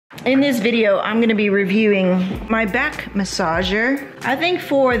In this video, I'm gonna be reviewing my back massager. I think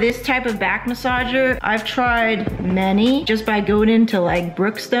for this type of back massager, I've tried many just by going into like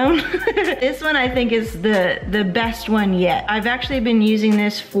Brookstone. This one I think is the best one yet. I've actually been using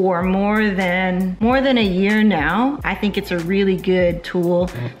this for more than a year now. I think it's a really good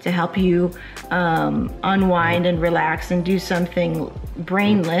tool to help you unwind and relax and do something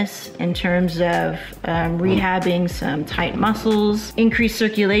brainless in terms of rehabbing some tight muscles, increase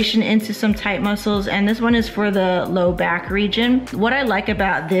circulation into some tight muscles, and this one is for the low back region. What I like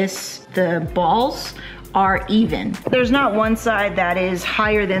about this, the balls are even. There's not one side that is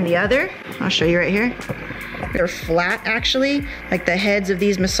higher than the other. I'll show you right here. They're flat actually, like the heads of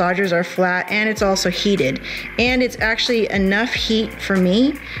these massagers are flat, and it's also heated. And it's actually enough heat for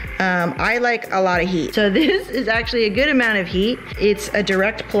me. I like a lot of heat. So this is actually a good amount of heat. It's a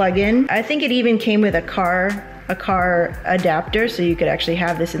direct plug-in. I think it even came with a car adapter, so you could actually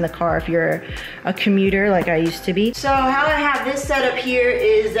have this in the car if you're a commuter like I used to be. So how I have this set up here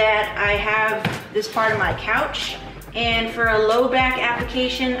is that I have this part of my couch, and for a low back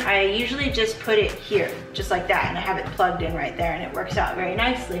application, I usually just put it here, just like that, and I have it plugged in right there, and it works out very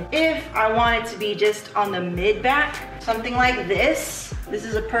nicely. If I want it to be just on the mid back, something like this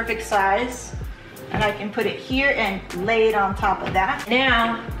is a perfect size, and I can put it here and lay it on top of that.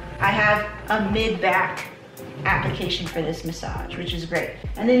 Now, I have a mid back application for this massage, which is great.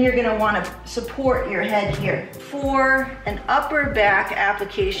 And then you're gonna wanna support your head here. For an upper back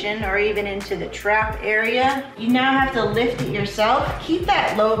application, or even into the trap area, you now have to lift it yourself. Keep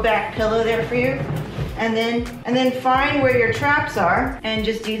that low back pillow there for you, and then find where your traps are and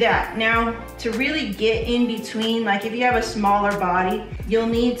just do that. Now, to really get in between, like if you have a smaller body, you'll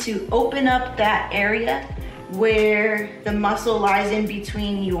need to open up that area where the muscle lies in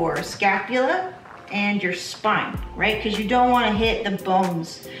between your scapula and your spine, right? Because you don't want to hit the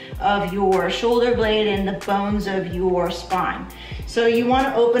bones of your shoulder blade and the bones of your spine. So you want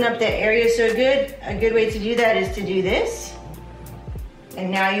to open up that area. So a good way to do that is to do this.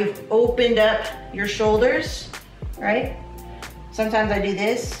 And now you've opened up your shoulders, right? Sometimes I do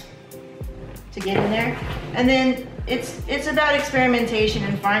this to get in there. And then it's about experimentation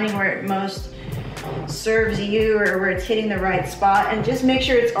and finding where it most serves you, or where it's hitting the right spot, and just make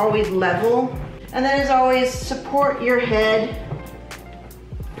sure it's always level. And then as always, support your head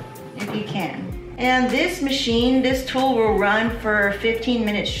if you can. And this machine, this tool will run for 15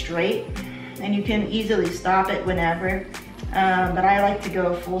 minutes straight, and you can easily stop it whenever. But I like to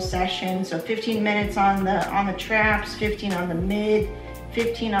go full session, so 15 minutes on the traps, 15 on the mid,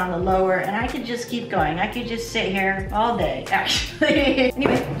 15 on the lower, and I could just keep going. I could just sit here all day, actually.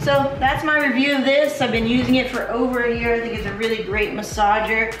 Anyway, so that's my review of this. I've been using it for over a year. I think it's a really great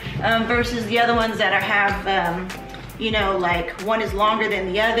massager versus the other ones that have, you know, like one is longer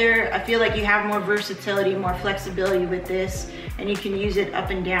than the other. I feel like you have more versatility, more flexibility with this, and you can use it up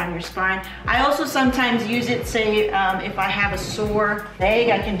and down your spine. I also sometimes use it, say, if I have a sore leg,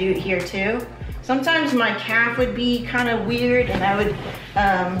 I can do it here too. Sometimes my calf would be kind of weird, and I would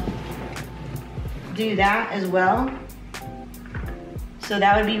do that as well. So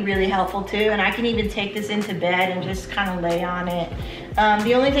that would be really helpful too. And I can even take this into bed and just kind of lay on it.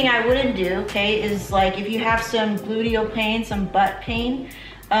 The only thing I wouldn't do, okay, is like if you have some gluteal pain, some butt pain,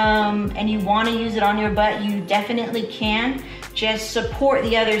 and you want to use it on your butt, you definitely can. Just support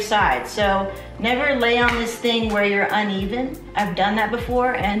the other side. So never lay on this thing where you're uneven. I've done that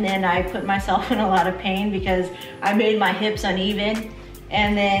before, and then I put myself in a lot of pain because I made my hips uneven,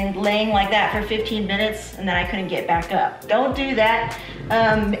 and then laying like that for 15 minutes, and then I couldn't get back up. Don't do that.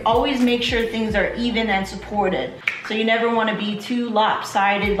 Always make sure things are even and supported. So you never want to be too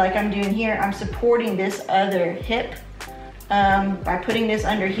lopsided like I'm doing here. I'm supporting this other hip. By putting this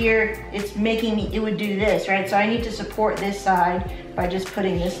under here, it's making me, it would do this, right? So I need to support this side by just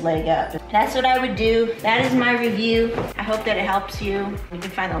putting this leg up. That's what I would do. That is my review. I hope that it helps you. You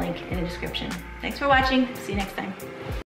can find the link in the description. Thanks for watching. See you next time.